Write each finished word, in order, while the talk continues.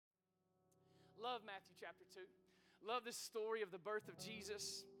love Matthew chapter 2. Love this story of the birth of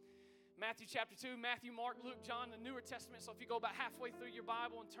Jesus. Matthew chapter 2, Matthew, Mark, Luke, John, the Newer Testament. So if you go about halfway through your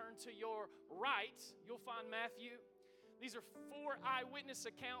Bible and turn to your right, you'll find Matthew. These are 4 eyewitness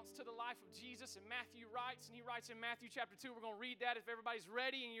accounts to the life of Jesus, and Matthew writes, and he writes in Matthew chapter 2. We're going to read that. If everybody's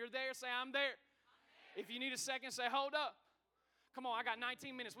ready and you're there, say, I'm there. If you need a second, say, hold up. Come on, I got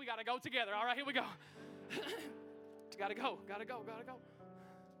 19 minutes. We got to go together. All right, here we go. Gotta go.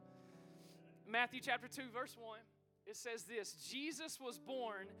 Matthew chapter 2, verse 1, it says this: Jesus was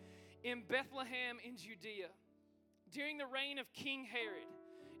born in Bethlehem in Judea during the reign of King Herod.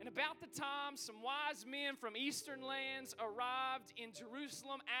 And about the time some wise men from eastern lands arrived in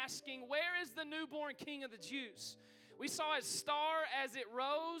Jerusalem asking, where is the newborn King of the Jews? We saw his star as it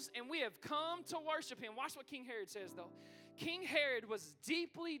rose, and we have come to worship him. Watch what King Herod says, though. King Herod was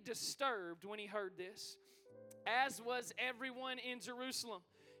deeply disturbed when he heard this, as was everyone in Jerusalem.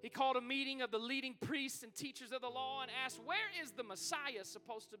 He called a meeting of the leading priests and teachers of the law and asked, where is the Messiah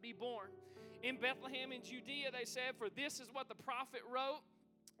supposed to be born? In Bethlehem in Judea, they said, for this is what the prophet wrote.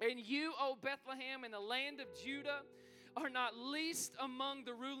 And you, O Bethlehem, in the land of Judah, are not least among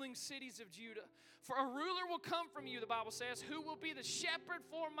the ruling cities of Judah. For a ruler will come from you, the Bible says, who will be the shepherd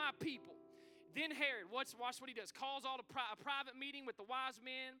for my people. Then Herod, watch what he does, calls all a private meeting with the wise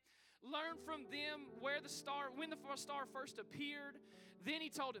men, learn from them when the star first appeared. Then he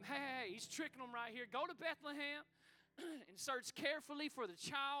told him, hey, he's tricking them right here. Go to Bethlehem and search carefully for the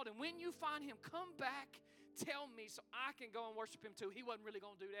child. And when you find him, come back, tell me so I can go and worship him too. He wasn't really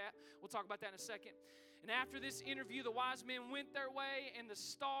going to do that. We'll talk about that in a second. And after this interview, the wise men went their way, and the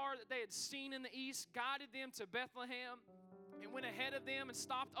star that they had seen in the east guided them to Bethlehem and went ahead of them and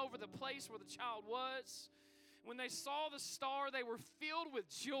stopped over the place where the child was. When they saw the star, they were filled with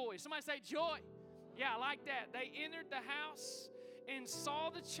joy. Somebody say joy. Yeah, I like that. They entered the house and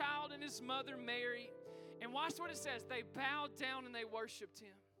saw the child and his mother Mary. And watch what it says. They bowed down and they worshiped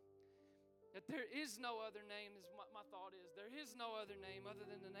him. That there is no other name, is what my thought is. There is no other name other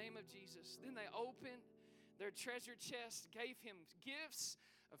than the name of Jesus. Then they opened their treasure chests, gave him gifts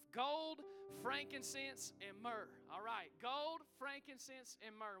of gold, frankincense, and myrrh. All right, gold, frankincense,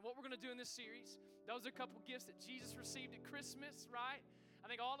 and myrrh. And what we're going to do in this series, those are a couple gifts that Jesus received at Christmas, right? I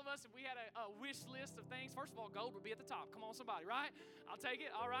think all of us, if we had a wish list of things, first of all, gold would be at the top. Come on, somebody, right? I'll take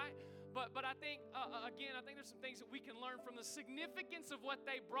it, all right? But I think, again, I think there's some things that we can learn from the significance of what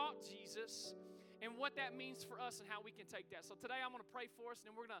they brought Jesus and what that means for us and how we can take that. So today I'm going to pray for us,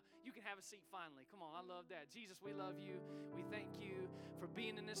 and then you can have a seat finally. Come on, I love that. Jesus, we love you. We thank you for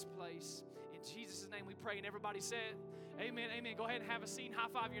being in this place. In Jesus' name we pray, and everybody said, amen, amen. Go ahead and have a seat and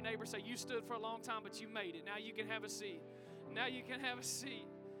high five your neighbor. Say, you stood for a long time, but you made it. Now you can have a seat. Now you can have a seat.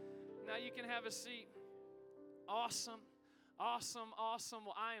 Now you can have a seat. Awesome. Awesome, awesome.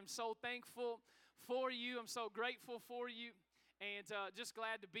 Well, I am so thankful for you. I'm so grateful for you. And just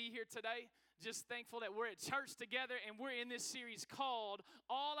glad to be here today. Just thankful that we're at church together and we're in this series called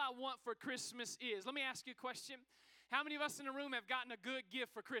All I Want for Christmas Is. Let me ask you a question. How many of us in the room have gotten a good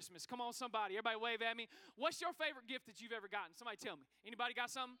gift for Christmas? Come on, somebody. Everybody wave at me. What's your favorite gift that you've ever gotten? Somebody tell me. Anybody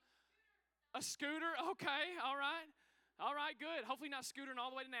got something? A scooter? Okay, all right. All right, good. Hopefully not scootering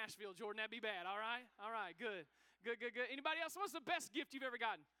all the way to Nashville, Jordan. That'd be bad, all right? All right, good. Good. Anybody else? What's the best gift you've ever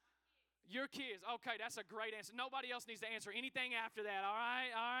gotten? Your kids. Okay, that's a great answer. Nobody else needs to answer anything after that, all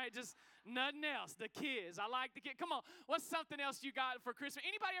right? All right, just nothing else. The kids. I like the kids. Come on. What's something else you got for Christmas?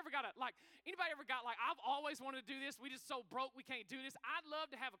 Anybody ever got I've always wanted to do this. We just so broke we can't do this. I'd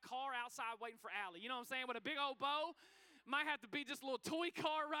love to have a car outside waiting for Allie. You know what I'm saying? With a big old bow. Might have to be just a little toy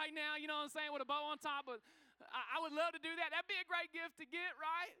car right now, you know what I'm saying, with a bow on top, but I would love to do that. That'd be a great gift to get,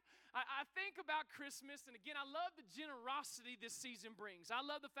 right? I think about Christmas, and again, I love the generosity this season brings. I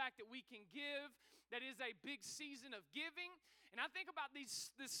love the fact that we can give. That is a big season of giving. And I think about this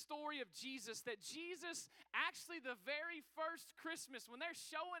story of Jesus, that Jesus, actually the very first Christmas, when they're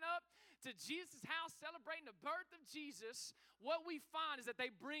showing up to Jesus' house celebrating the birth of Jesus, what we find is that they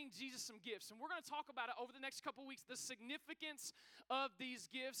bring Jesus some gifts. And we're going to talk about it over the next couple weeks, the significance of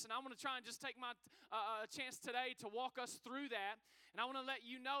these gifts. And I'm going to try and just take my chance today to walk us through that. And I want to let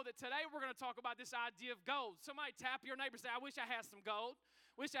you know that today we're going to talk about this idea of gold. Somebody tap your neighbor, say, I wish I had some gold.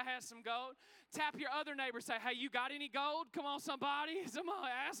 Wish I had some gold. Tap your other neighbor, say, hey, you got any gold? Come on, somebody. Somebody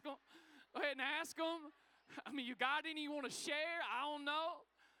ask them. Go ahead and ask them. I mean, you got any you want to share? I don't know.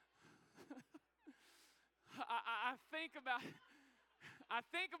 I think about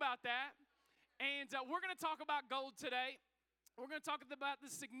that. And we're going to talk about gold today. We're going to talk about the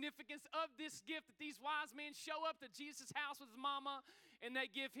significance of this gift that these wise men show up to Jesus' house with his mama and they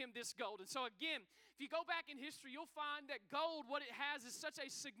give him this gold. And so again, if you go back in history, you'll find that gold, what it has is such a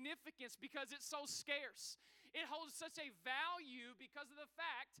significance because it's so scarce. It holds such a value because of the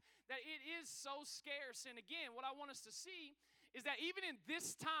fact that it is so scarce. And again, what I want us to see is that even in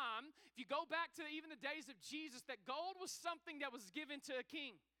this time, if you go back to even the days of Jesus, that gold was something that was given to a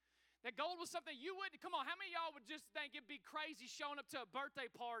king. That gold was something you wouldn't, come on, how many of y'all would just think it'd be crazy showing up to a birthday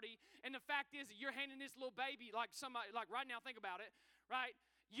party, and the fact is that you're handing this little baby, like somebody, like right now, think about it, right?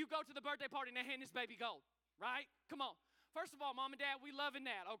 You go to the birthday party and they hand this baby gold, right? Come on. First of all, mom and dad, we loving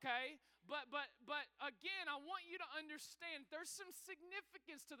that, okay? But again, I want you to understand there's some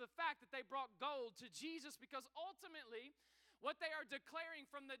significance to the fact that they brought gold to Jesus, because ultimately, what they are declaring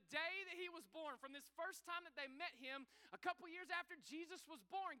from the day that he was born, from this first time that they met him, a couple years after Jesus was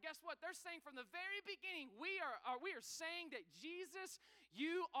born, guess what? They're saying from the very beginning, we are saying that Jesus,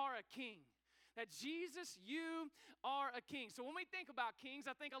 you are a king. That Jesus, you are a king. So when we think about kings,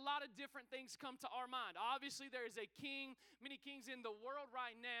 I think a lot of different things come to our mind. Obviously, there is a king, many kings in the world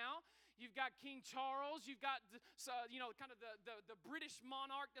right now. You've got King Charles. You've got, kind of the British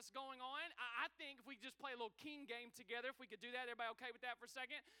monarch that's going on. I think if we just play a little king game together, if we could do that, everybody okay with that for a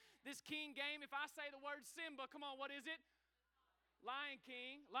second? This king game, if I say the word Simba, come on, what is it? Lion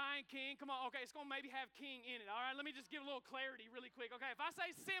King, come on, okay, it's going to maybe have king in it, all right? Let me just give a little clarity really quick, okay? If I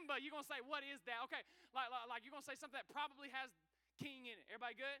say Simba, you're going to say, what is that? Okay, like you're going to say something that probably has king in it.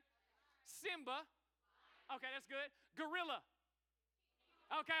 Everybody good? Simba. Okay, that's good. Gorilla.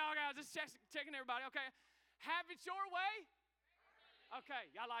 Okay, I was just checking everybody, okay? Have it your way. Okay,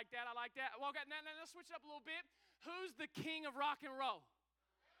 I like that. Well, okay, now let's switch it up a little bit. Who's the king of rock and roll?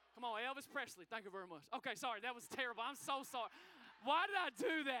 Come on, Elvis Presley. Thank you very much. Okay, sorry, that was terrible. I'm so sorry. Why did I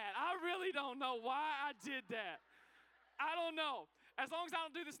do that? I really don't know why I did that. I don't know. As long as I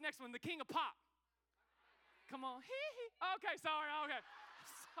don't do this next one, the king of pop. Come on. Okay, sorry. Okay.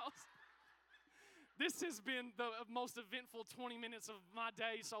 This has been the most eventful 20 minutes of my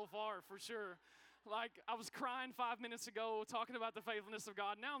day so far, for sure. Like, I was crying 5 minutes ago talking about the faithfulness of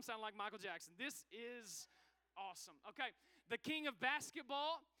God. Now I'm sounding like Michael Jackson. This is awesome. Okay, the king of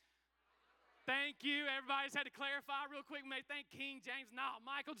basketball. Thank you. Everybody's had to clarify real quick. We may think King James. No,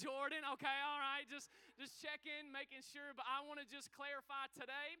 Michael Jordan. Okay, all right. Just checking, making sure. But I want to just clarify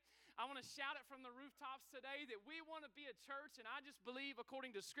today. I want to shout it from the rooftops today that we want to be a church, and I just believe,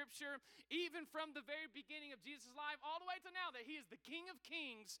 according to Scripture, even from the very beginning of Jesus' life, all the way to now, that he is the King of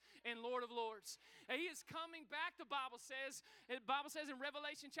Kings and Lord of Lords. And he is coming back, the Bible says in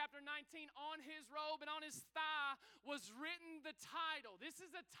Revelation chapter 19, on his robe and on his thigh was written the title. This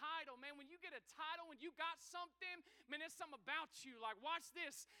is a title, man. When you get a title, when you got something, man, there's something about you. Like, watch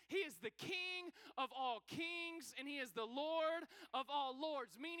this. He is the King of all kings, and he is the Lord of all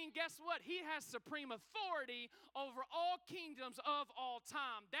lords. Meaning, guess what? He has supreme authority over all kingdoms of all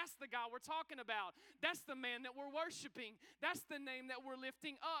time. That's the guy we're talking about. That's the man that we're worshiping. That's the name that we're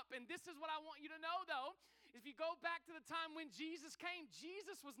lifting up. And this is what I want you to know, though. If you go back to the time when Jesus came,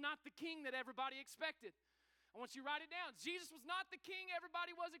 Jesus was not the king that everybody expected. I want you to write it down. Jesus was not the king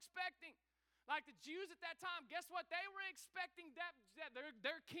everybody was expecting. Like the Jews at that time, guess what? They were expecting that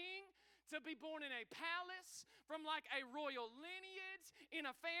their king to be born in a palace, from like a royal lineage, in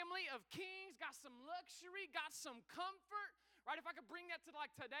a family of kings, got some luxury, got some comfort. Right, if I could bring that to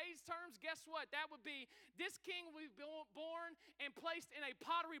like today's terms, guess what? That would be this king will be born and placed in a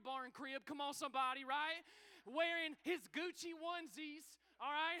Pottery Barn crib. Come on, somebody, right? Wearing his Gucci onesies,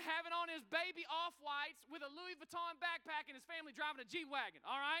 all right? Having on his baby off-whites with a Louis Vuitton backpack, and his family driving a G-Wagon,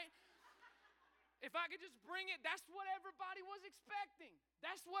 all right? If I could just bring it, that's what everybody was expecting.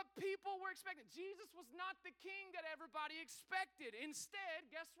 That's what people were expecting. Jesus was not the king that everybody expected. Instead,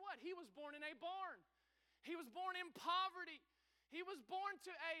 guess what? He was born in a barn. He was born in poverty. He was born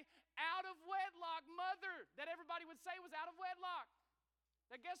to a out-of-wedlock mother that everybody would say was out of wedlock.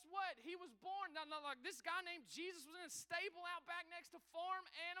 Now, guess what? He was born, like this guy named Jesus was in a stable out back next to farm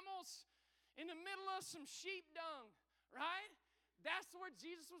animals in the middle of some sheep dung, right? That's where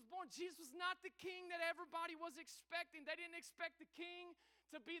Jesus was born. Jesus was not the king that everybody was expecting. They didn't expect the king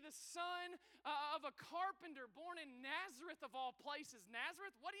to be the son of a carpenter born in Nazareth of all places.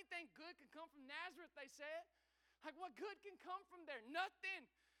 Nazareth? What do you think good can come from Nazareth, they said? Like, what good can come from there? Nothing.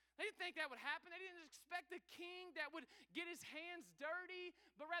 They didn't think that would happen. They didn't expect a king that would get his hands dirty,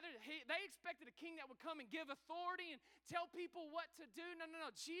 but rather they expected a king that would come and give authority and tell people what to do. No.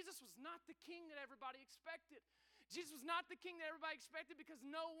 Jesus was not the king that everybody expected. Jesus was not the king that everybody expected because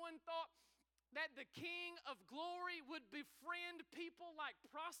no one thought that the King of Glory would befriend people like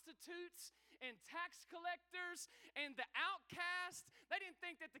prostitutes and tax collectors and the outcast. They didn't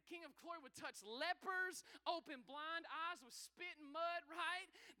think that the King of Glory would touch lepers, open blind eyes with spit and mud,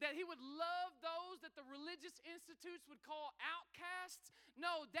 right? That he would love those that the religious institutes would call outcasts.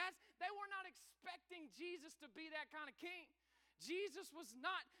 No, they were not expecting Jesus to be that kind of king. Jesus was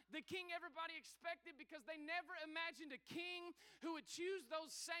not the king everybody expected because they never imagined a king who would choose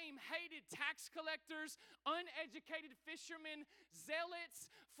those same hated tax collectors, uneducated fishermen, zealots,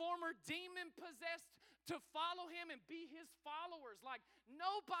 former demon-possessed to follow him and be his followers. Like,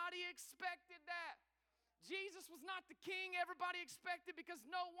 nobody expected that. Jesus was not the king everybody expected because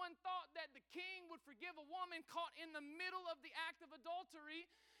no one thought that the king would forgive a woman caught in the middle of the act of adultery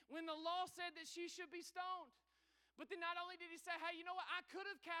when the law said that she should be stoned. But then not only did he say, hey, you know what? I could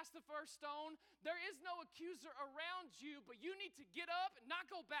have cast the first stone. There is no accuser around you, but you need to get up and not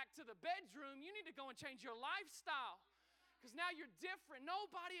go back to the bedroom. You need to go and change your lifestyle because now you're different.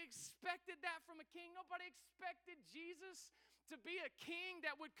 Nobody expected that from a king. Nobody expected Jesus to be a king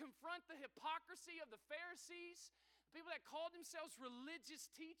that would confront the hypocrisy of the Pharisees, people that called themselves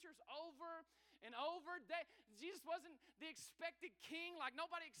religious teachers over and over. Jesus wasn't the expected king. Like,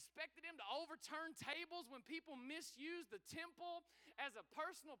 nobody expected him to overturn tables when people misused the temple as a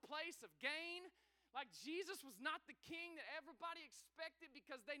personal place of gain. Like, Jesus was not the king that everybody expected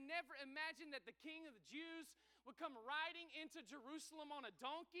because they never imagined that the king of the Jews would come riding into Jerusalem on a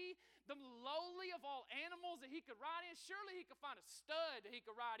donkey, the lowly of all animals that he could ride in. Surely he could find a stud that he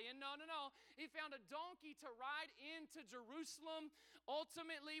could ride in. No. He found a donkey to ride into Jerusalem,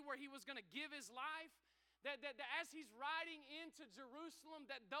 ultimately where he was going to give his life. That as he's riding into Jerusalem,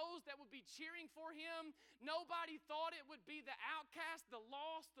 that those that would be cheering for him, nobody thought it would be the outcast, the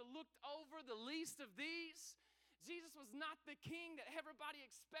lost, the looked over, the least of these. Jesus was not the king that everybody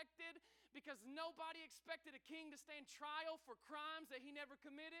expected because nobody expected a king to stand trial for crimes that he never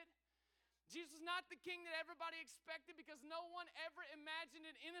committed. Jesus was not the king that everybody expected because no one ever imagined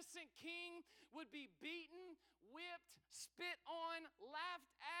an innocent king would be beaten, whipped, spit on,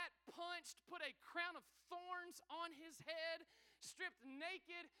 laughed at, punched, put a crown of thorns on his head, stripped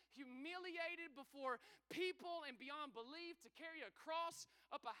naked, humiliated before people and beyond belief, to carry a cross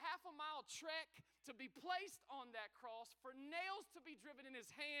up a half-a-mile trek, to be placed on that cross, for nails to be driven in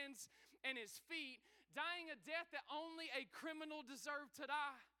his hands and his feet, dying a death that only a criminal deserved to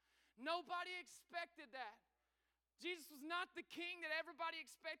die. Nobody expected that. Jesus was not the king that everybody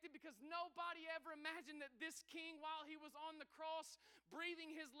expected because nobody ever imagined that this king, while he was on the cross, breathing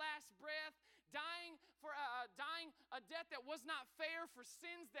his last breath, dying a death that was not fair for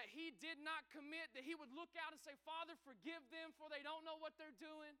sins that he did not commit, that he would look out and say, Father, forgive them for they don't know what they're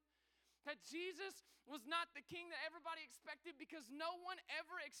doing. That Jesus was not the king that everybody expected because no one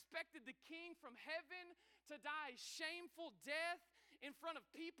ever expected the king from heaven to die a shameful death in front of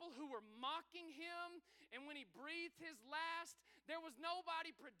people who were mocking him. And when he breathed his last, there was nobody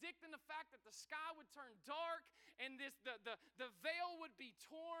predicting the fact that the sky would turn dark and the veil would be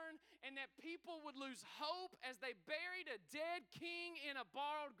torn and that people would lose hope as they buried a dead king in a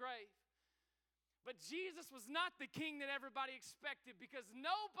borrowed grave. But Jesus was not the king that everybody expected because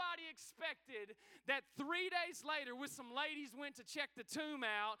nobody expected that 3 days later, when some ladies went to check the tomb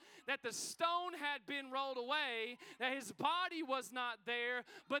out, that the stone had been rolled away, that his body was not there,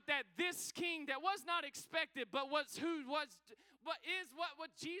 but that this king that was not expected, but what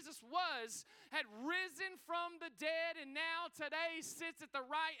Jesus was, had risen from the dead and now today sits at the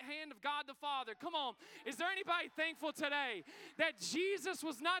right hand of God the Father. Come on, is there anybody thankful today that Jesus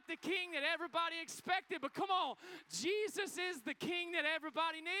was not the king that everybody expected, but come on, Jesus is the king that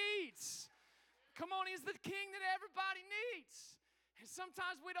everybody needs. Come on, he's the king that everybody needs. And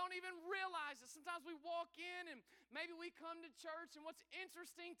sometimes we don't even realize it. Sometimes we walk in and maybe we come to church, and what's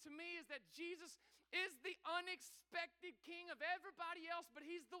interesting to me is that Jesus is the unexpected king of everybody else, but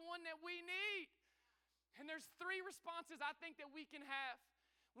he's the one that we need. And there's 3 responses I think that we can have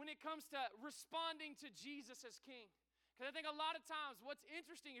when it comes to responding to Jesus as king. Because I think a lot of times what's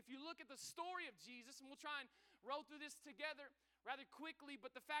interesting, if you look at the story of Jesus, and we'll try and roll through this together rather quickly,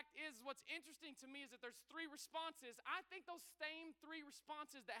 but the fact is, what's interesting to me is that there's 3 responses. I think those same 3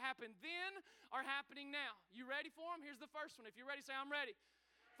 responses that happened then are happening now. You ready for them? Here's the first one. If you're ready, say, I'm ready.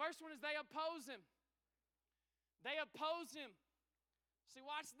 First one is they oppose him. They oppose him. See,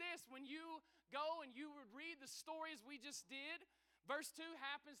 watch this. When you go and you would read the stories we just did, verse 2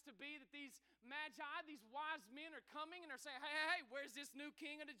 happens to be that these magi, these wise men are coming and are saying, hey, where's this new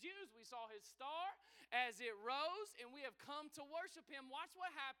king of the Jews? We saw his star as it rose and we have come to worship him. Watch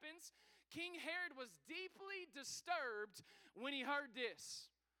what happens. King Herod was deeply disturbed when he heard this.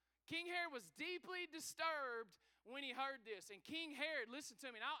 King Herod was deeply disturbed when he heard this. And King Herod, listen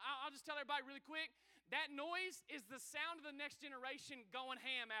to me, and I'll just tell everybody really quick, that noise is the sound of the next generation going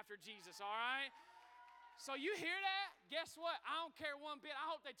ham after Jesus, all right? So you hear that? Guess what? I don't care one bit.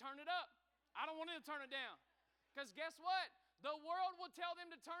 I hope they turn it up. I don't want them to turn it down. Because guess what? The world will tell them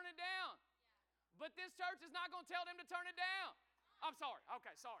to turn it down. But this church is not going to tell them to turn it down. I'm sorry.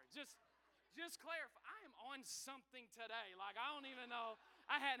 Okay, sorry. Just clarify. I am on something today. Like, I don't even know.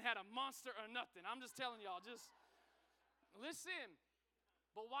 I hadn't had a monster or nothing. I'm just telling y'all. Just listen.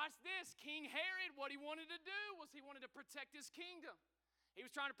 But watch this. King Herod, what he wanted to do was he wanted to protect his kingdom. He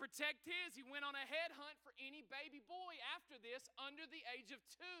was trying to protect his. He went on a headhunt for any baby boy after this under the age of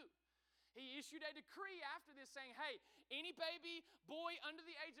 2. He issued a decree after this saying, hey, any baby boy under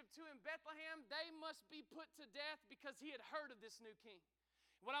the age of 2 in Bethlehem, they must be put to death because he had heard of this new king.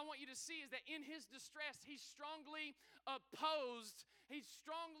 What I want you to see is that in his distress, he strongly opposed, he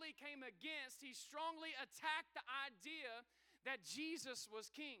strongly came against, he strongly attacked the idea that Jesus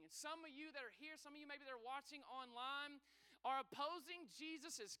was king. And some of you that are here, some of you maybe that are watching online, are opposing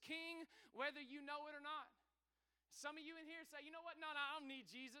Jesus as king, whether you know it or not. Some of you in here say, you know what? No, I don't need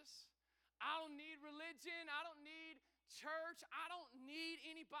Jesus. I don't need religion. I don't need church. I don't need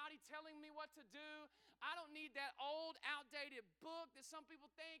anybody telling me what to do. I don't need that old, outdated book that some people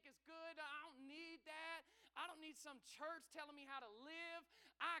think is good. I don't need that. I don't need some church telling me how to live.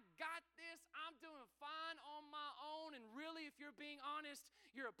 I got this. I'm doing fine on my own. And really, if you're being honest,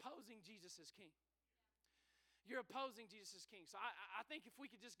 you're opposing Jesus as king. You're opposing Jesus as king. So I think if we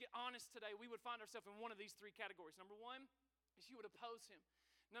could just get honest today, we would find ourselves in one of these 3 categories. Number 1 is you would oppose him.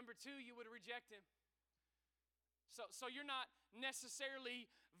 Number 2, you would reject him. So you're not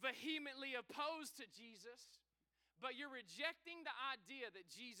necessarily vehemently opposed to Jesus, but you're rejecting the idea that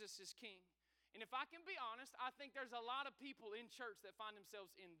Jesus is king. And if I can be honest, I think there's a lot of people in church that find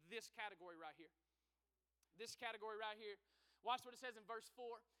themselves in this category right here. This category right here. Watch what it says in verse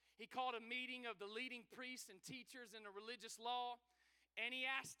 4. He called a meeting of the leading priests and teachers in the religious law, and he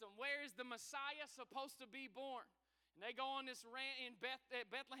asked them, where is the Messiah supposed to be born? And they go on this rant in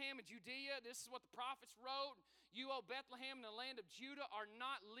Bethlehem in Judea. This is what the prophets wrote. You, O Bethlehem, in the land of Judah, are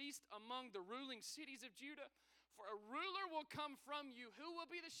not least among the ruling cities of Judah. For a ruler will come from you. Who will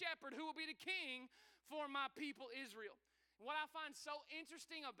be the shepherd? Who will be the king for my people Israel? And what I find so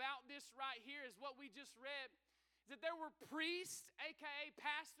interesting about this right here is what we just read. That there were priests, a.k.a.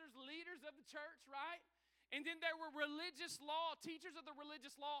 pastors, leaders of the church, right? And then there were religious law, teachers of the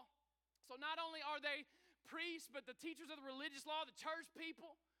religious law. So not only are they priests, but the teachers of the religious law, the church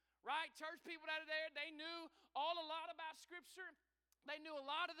people, right? Church people out of there, they knew a lot about Scripture. They knew a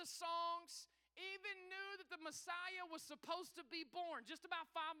lot of the songs, even knew that the Messiah was supposed to be born just about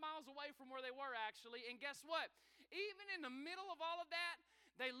 5 miles away from where they were, actually. And guess what? Even in the middle of all of that,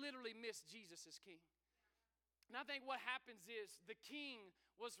 they literally missed Jesus as king. And I think what happens is the king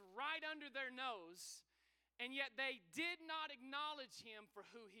was right under their nose, and yet they did not acknowledge him for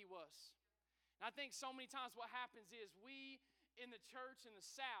who he was. And I think so many times what happens is we in the church in the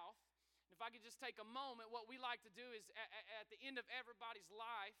South, if I could just take a moment, what we like to do is at the end of everybody's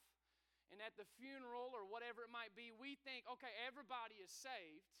life and at the funeral or whatever it might be, we think, okay, everybody is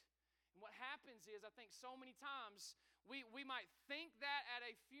saved. And what happens is I think so many times we might think that at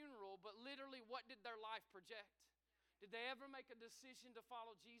a funeral, but literally what did their life project? Did they ever make a decision to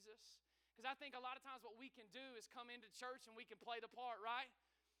follow Jesus? Because I think a lot of times what we can do is come into church and we can play the part, right?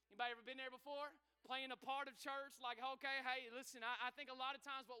 Anybody ever been there before? Playing a part of church, like, okay, hey, listen, I think a lot of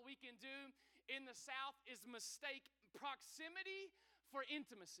times what we can do in the South is mistake proximity for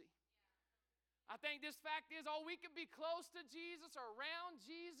intimacy. I think this fact is, we can be close to Jesus or around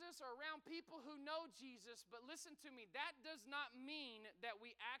people who know Jesus, but listen to me, that does not mean that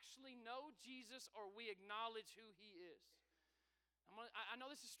we actually know Jesus or we acknowledge who he is. I know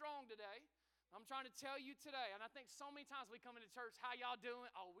this is strong today. I'm trying to tell you today, and I think so many times we come into church, how y'all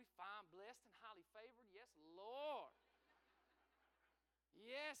doing? Oh, we fine, blessed, and highly favored. Yes, Lord.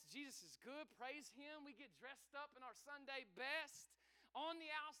 Yes, Jesus is good. Praise him. We get dressed up in our Sunday best. On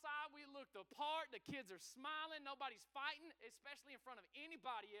the outside, we look the part. The kids are smiling. Nobody's fighting, especially in front of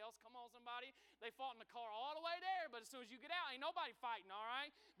anybody else. Come on, somebody. They fought in the car all the way there, but as soon as you get out, ain't nobody fighting, all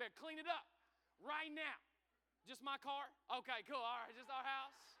right? Better clean it up right now. Just my car? Okay, cool. All right, just our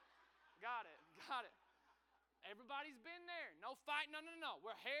house. Got it. Everybody's been there. No fighting, no.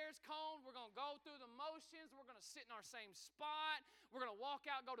 We're hair's combed. We're going to go through the motions. We're going to sit in our same spot. We're going to walk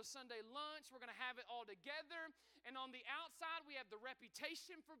out, go to Sunday lunch. We're going to have it all together. And on the outside, we have the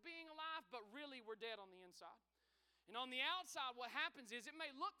reputation for being alive, but really we're dead on the inside. And on the outside, what happens is it may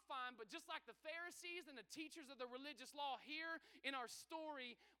look fine, but just like the Pharisees and the teachers of the religious law here in our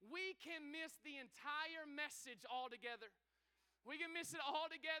story, we can miss the entire message altogether. We can miss it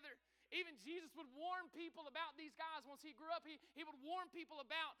altogether. Even Jesus would warn people about these guys. Once he grew up, he would warn people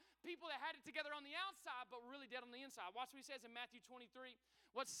about people that had it together on the outside, but were really dead on the inside. Watch what he says in Matthew 23.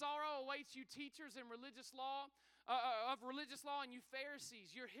 What sorrow awaits you teachers in religious law, and you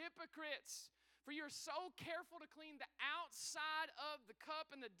Pharisees, you're hypocrites. For you're so careful to clean the outside of the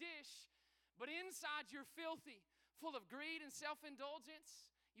cup and the dish, but inside you're filthy, full of greed and self-indulgence.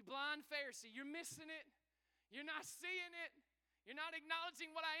 You blind Pharisee, you're missing it. You're not seeing it. You're not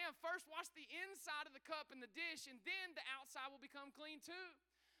acknowledging what I am. First, wash the inside of the cup and the dish, and then the outside will become clean too.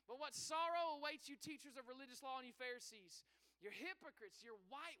 But what sorrow awaits you teachers of religious law and you Pharisees. You're hypocrites. You're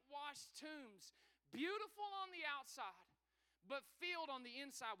whitewashed tombs, beautiful on the outside, but filled on the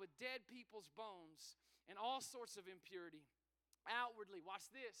inside with dead people's bones and all sorts of impurity. Outwardly, watch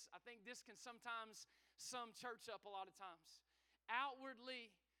this. I think this can sometimes sum church up a lot of times.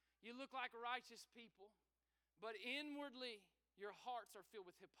 Outwardly, you look like righteous people, but inwardly, your hearts are filled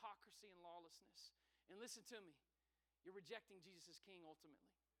with hypocrisy and lawlessness. And listen to me, you're rejecting Jesus as King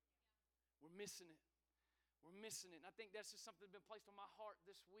ultimately. We're missing it. We're missing it. And I think that's just something that's been placed on my heart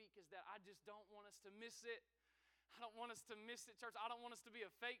this week, is that I just don't want us to miss it. I don't want us to miss it, church. I don't want us to be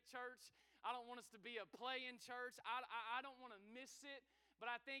a fake church. I don't want us to be a play-in church. I don't want to miss it. But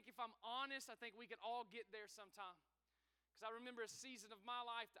I think if I'm honest, I think we can all get there sometime. Because I remember a season of my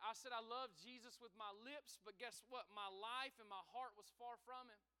life that I said I loved Jesus with my lips, but guess what? My life and my heart was far from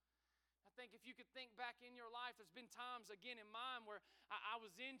him. I think if you could think back in your life, there's been times, again, in mine where I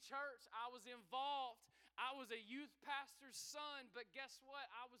was in church, I was involved, I was a youth pastor's son, but guess what?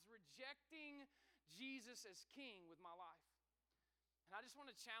 I was rejecting Jesus as King with my life. And I just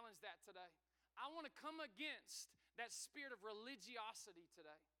want to challenge that today. I want to come against that spirit of religiosity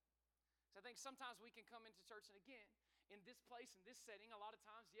today. So I think sometimes we can come into church, and again, in this place, in this setting, a lot of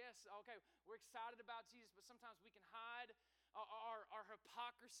times, yes, okay, we're excited about Jesus, but sometimes we can hide our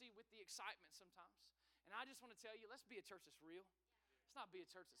hypocrisy with the excitement sometimes. And I just want to tell you, let's be a church that's real. Let's not be a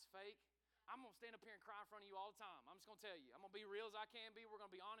church that's fake. I'm going to stand up here and cry in front of you all the time. I'm just going to tell you. I'm going to be real as I can be. We're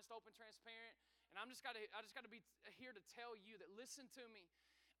going to be honest, open, transparent. And I just got to be here to tell you that, listen to me.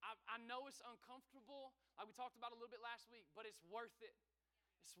 I know it's uncomfortable, like we talked about a little bit last week, but it's worth it.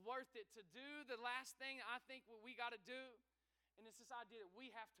 It's worth it to do the last thing I think what we got to do. And it's this idea that we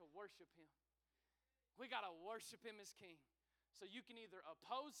have to worship him. We got to worship him as King. So you can either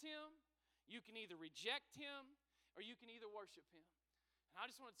oppose him, you can either reject him, or you can either worship him. And I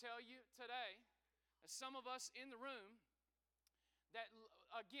just want to tell you today that some of us in the room, that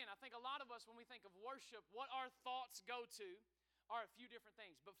again, I think a lot of us, when we think of worship, what our thoughts go to are a few different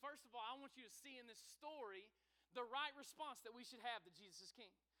things. But first of all, I want you to see in this story the right response that we should have to Jesus as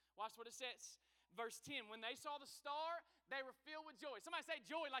King. Watch what it says. Verse 10, when they saw the star, they were filled with joy. Somebody say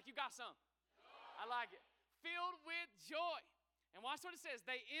joy like you got some. Joy. I like it. Filled with joy. And watch what it says.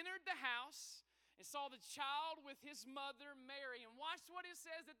 They entered the house and saw the child with his mother Mary. And watch what it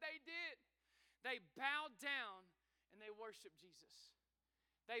says that they did. They bowed down and they worshiped Jesus.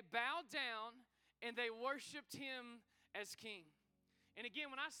 They bowed down and they worshiped him as King. And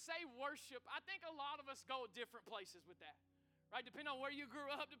again, when I say worship, I think a lot of us go different places with that, right? Depending on where you grew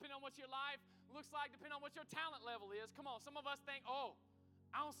up, depending on what your life looks like, depending on what your talent level is. Come on, some of us think, oh,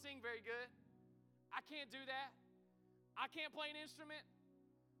 I don't sing very good. I can't do that. I can't play an instrument.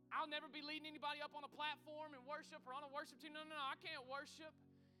 I'll never be leading anybody up on a platform and worship or on a worship team. No, I can't worship.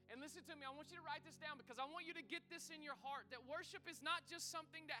 And listen to me, I want you to write this down because I want you to get this in your heart, that worship is not just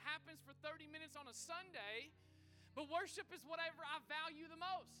something that happens for 30 minutes on a Sunday, but worship is whatever I value the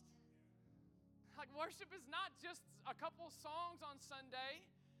most. Like, worship is not just a couple of songs on Sunday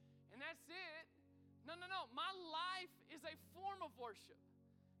and that's it. No. My life is a form of worship.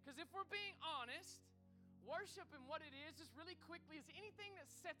 Because if we're being honest, worship and what it is just really quickly is anything that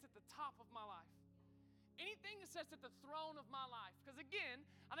sits at the top of my life. Anything that sits at the throne of my life. Because again,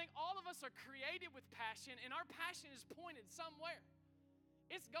 I think all of us are created with passion, and our passion is pointed somewhere.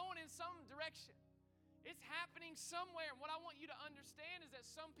 It's going in some direction. It's happening somewhere. And what I want you to understand is that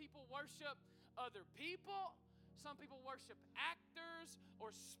some people worship other people. Some people worship actors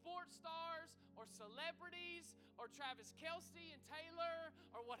or sports stars or celebrities or Travis Kelce and Taylor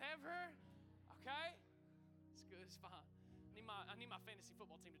or whatever. Okay? It's good. It's fine. I need my fantasy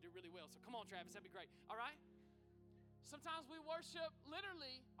football team to do really well. So come on, Travis. That'd be great. All right? Sometimes we worship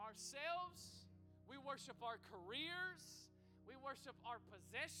literally ourselves. We worship our careers. We worship our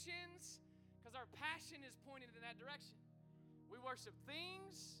possessions. Because our passion is pointed in that direction. We worship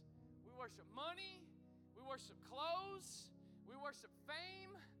things. We worship money. We worship clothes. We worship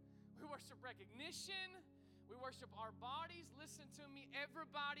fame. We worship recognition. We worship our bodies. Listen to me.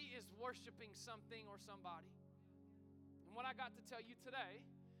 Everybody is worshiping something or somebody. And what I got to tell you today,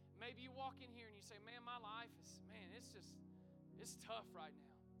 maybe you walk in here and you say, man, my life is, it's tough right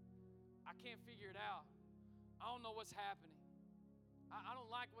now. I can't figure it out. I don't know what's happening. I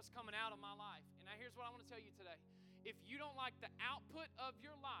don't like what's coming out of my life. And now here's what I want to tell you today. If you don't like the output of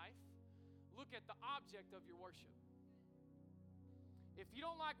your life, look at the object of your worship. If you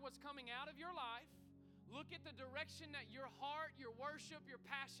don't like what's coming out of your life, look at the direction that your heart, your worship, your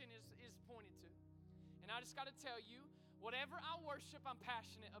passion is pointed to. And I just got to tell you, whatever I worship, I'm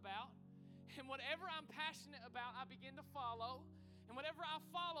passionate about. And whatever I'm passionate about, I begin to follow. And whatever I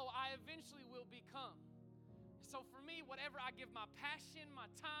follow, I eventually will become. So for me, whatever I give my passion,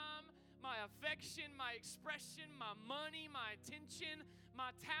 my time, my affection, my expression, my money, my attention,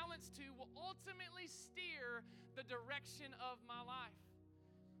 my talents to will ultimately steer the direction of my life.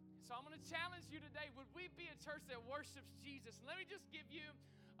 So I'm going to challenge you today. Would we be a church that worships Jesus? And let me just give you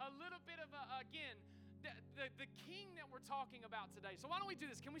a little bit of, the king that we're talking about today. So why don't we do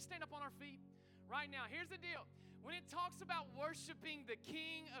this? Can we stand up on our feet right now? Here's the deal. When it talks about worshiping the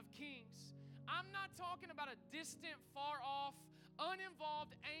King of Kings, I'm not talking about a distant, far off,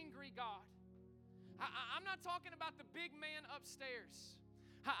 uninvolved, angry God. I'm not talking about the big man upstairs.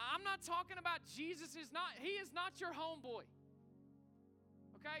 I'm not talking about Jesus. He is not your homeboy.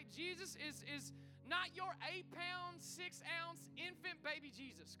 Okay? Jesus is not your 8-pound, 6-ounce infant baby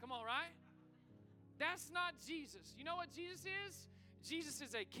Jesus. Come on, right? That's not Jesus. You know what Jesus is? Jesus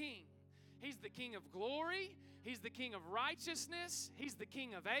is a king. He's the King of glory. He's the King of righteousness. He's the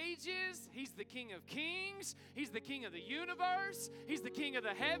King of ages. He's the King of kings. He's the King of the universe. He's the King of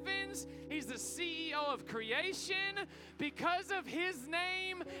the heavens. He's the CEO of creation. Because of His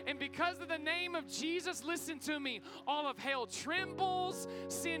name and because of the name of Jesus, listen to me, all of hell trembles.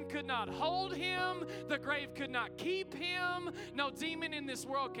 Sin could not hold Him. The grave could not keep Him. No demon in this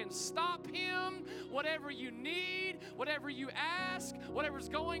world can stop Him. Whatever you need, whatever you ask, whatever's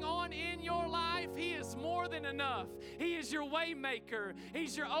going on in your life, He is more than enough. He is your way maker.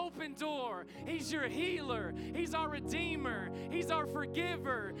 He's your open door. He's your healer. He's our redeemer. He's our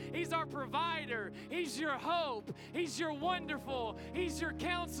forgiver. He's our provider. He's your hope. He's your wonderful. He's your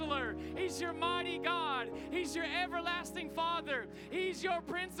counselor. He's your mighty God. He's your everlasting Father. He's your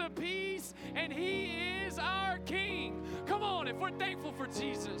Prince of Peace, and He is our King. Come on, if we're thankful for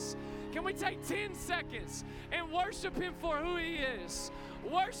Jesus, can we take 10 seconds and worship Him for who He is?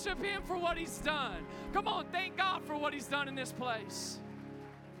 Worship Him for what He's done. Come on, thank God for what He's done in this place.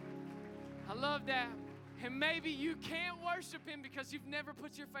 I love that. And maybe you can't worship Him because you've never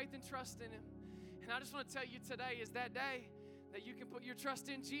put your faith and trust in Him. And I just want to tell you today is that day that you can put your trust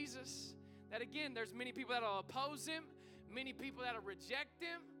in Jesus. That again, there's many people that will oppose Him, many people that will reject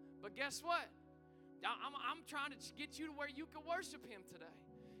Him. But guess what? I'm trying to get you to where you can worship Him today.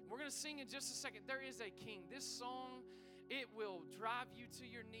 We're going to sing in just a second. There is a King. This song, it will drive you to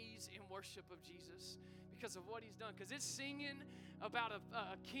your knees in worship of Jesus because of what He's done. Because it's singing about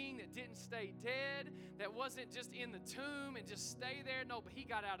a king that didn't stay dead, that wasn't just in the tomb and just stay there. No, but He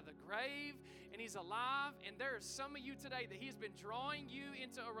got out of the grave and He's alive. And there are some of you today that He has been drawing you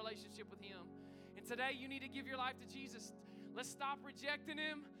into a relationship with Him. And today you need to give your life to Jesus. Let's stop rejecting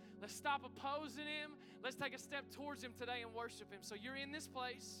Him. Let's stop opposing Him. Let's take a step towards Him today and worship Him. So you're in this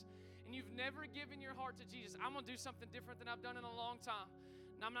place and you've never given your heart to Jesus. I'm going to do something different than I've done in a long time.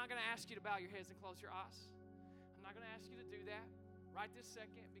 And I'm not going to ask you to bow your heads and close your eyes. I'm not going to ask you to do that right this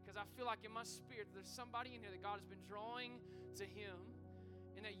second because I feel like in my spirit there's somebody in here that God has been drawing to Him,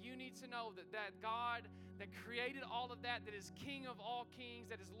 and that you need to know that God that created all of that is King of all kings,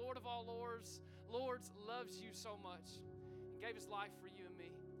 that is Lord of all lords, loves you so much and gave His life for you and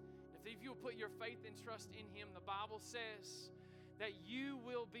me. If you will put your faith and trust in Him, the Bible says that you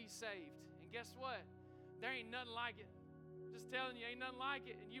will be saved. And guess what? There ain't nothing like it. Just telling you, ain't nothing like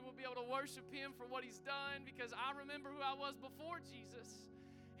it. And you will be able to worship Him for what He's done, because I remember who I was before Jesus.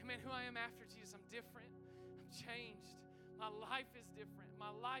 And man, who I am after Jesus, I'm different. I'm changed. My life is different.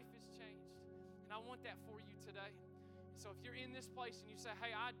 My life is changed. And I want that for you today. So if you're in this place and you say,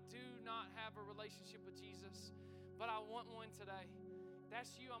 hey, I do not have a relationship with Jesus, but I want one today.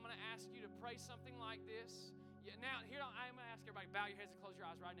 That's you. I'm going to ask you to pray something like this. Yeah, now, here I am going to ask everybody, bow your heads and close your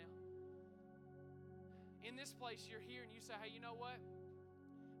eyes right now. In this place, you're here and you say, hey, you know what?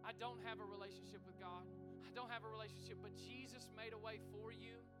 I don't have a relationship with God. I don't have a relationship, but Jesus made a way for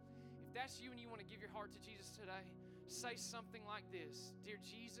you. If that's you and you want to give your heart to Jesus today, say something like this. Dear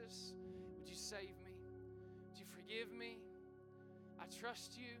Jesus, would you save me? Would you forgive me? I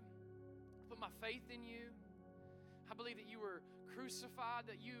trust you. I put my faith in you. I believe that you were crucified,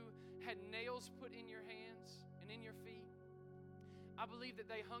 that you had nails put in your hands and in your feet. I believe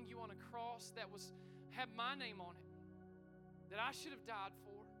that they hung you on a cross that had my name on it, that I should have died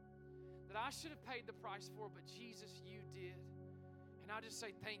for, that I should have paid the price for, but Jesus, you did. And I just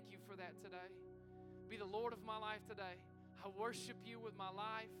say thank you for that today. Be the Lord of my life today. I worship you with my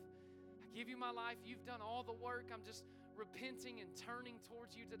life. I give you my life. You've done all the work. I'm just repenting and turning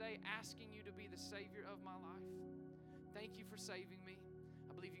towards you today, asking you to be the Savior of my life. Thank you for saving me.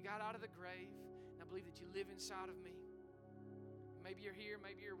 I believe you got out of the grave, and I believe that you live inside of me. Maybe you're here,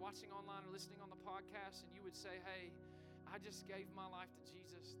 maybe you're watching online or listening on the podcast, and you would say, hey, I just gave my life to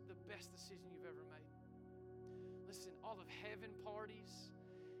Jesus, the best decision you've ever made. Listen, all of heaven parties,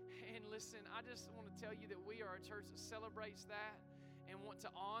 and listen, I just want to tell you that we are a church that celebrates that and want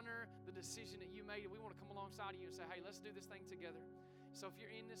to honor the decision that you made. We want to come alongside of you and say, hey, let's do this thing together. So if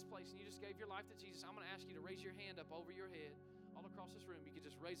you're in this place and you just gave your life to Jesus, I'm going to ask you to raise your hand up over your head all across this room. You could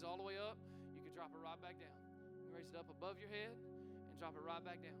just raise it all the way up. You could drop it right back down. You raise it up above your head and drop it right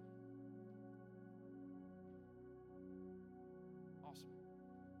back down. Awesome.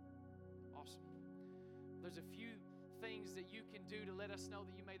 Awesome. There's a few things that you can do to let us know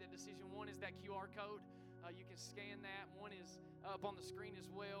that you made that decision. One is that QR code. You can scan that. One is up on the screen as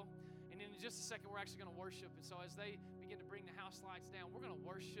well. And then in just a second, we're actually going to worship. And so as they begin to bring the house lights down, we're going to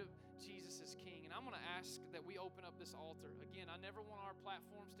worship Jesus as King. And I'm going to ask that we open up this altar. Again, I never want our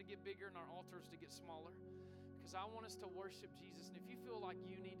platforms to get bigger and our altars to get smaller, because I want us to worship Jesus. And if you feel like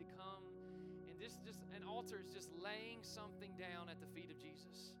you need to come, and an altar is just laying something down at the feet of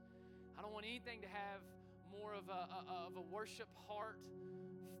Jesus. I don't want anything to have more of a worship heart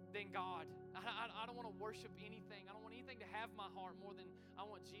than God. I don't want to worship anything. I don't want anything to have my heart more than I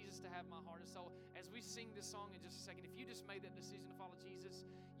want Jesus to have my heart. And so as we sing this song in just a second, if you just made that decision to follow Jesus,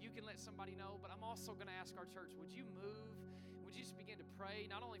 you can let somebody know. But I'm also going to ask our church, would you move? Would you just begin to pray,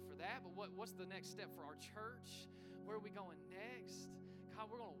 not only for that, but what's the next step for our church? Where are we going next?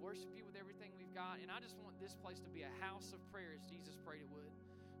 God, we're going to worship you with everything we've got. And I just want this place to be a house of prayer as Jesus prayed it would.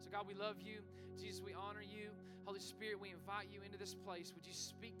 So God, we love you. Jesus, we honor you. Holy Spirit, we invite you into this place. Would you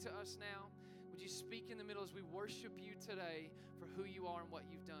speak to us now? Would you speak in the middle as we worship you today for who you are and what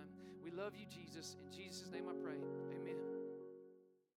you've done? We love you, Jesus. In Jesus' name I pray. Amen.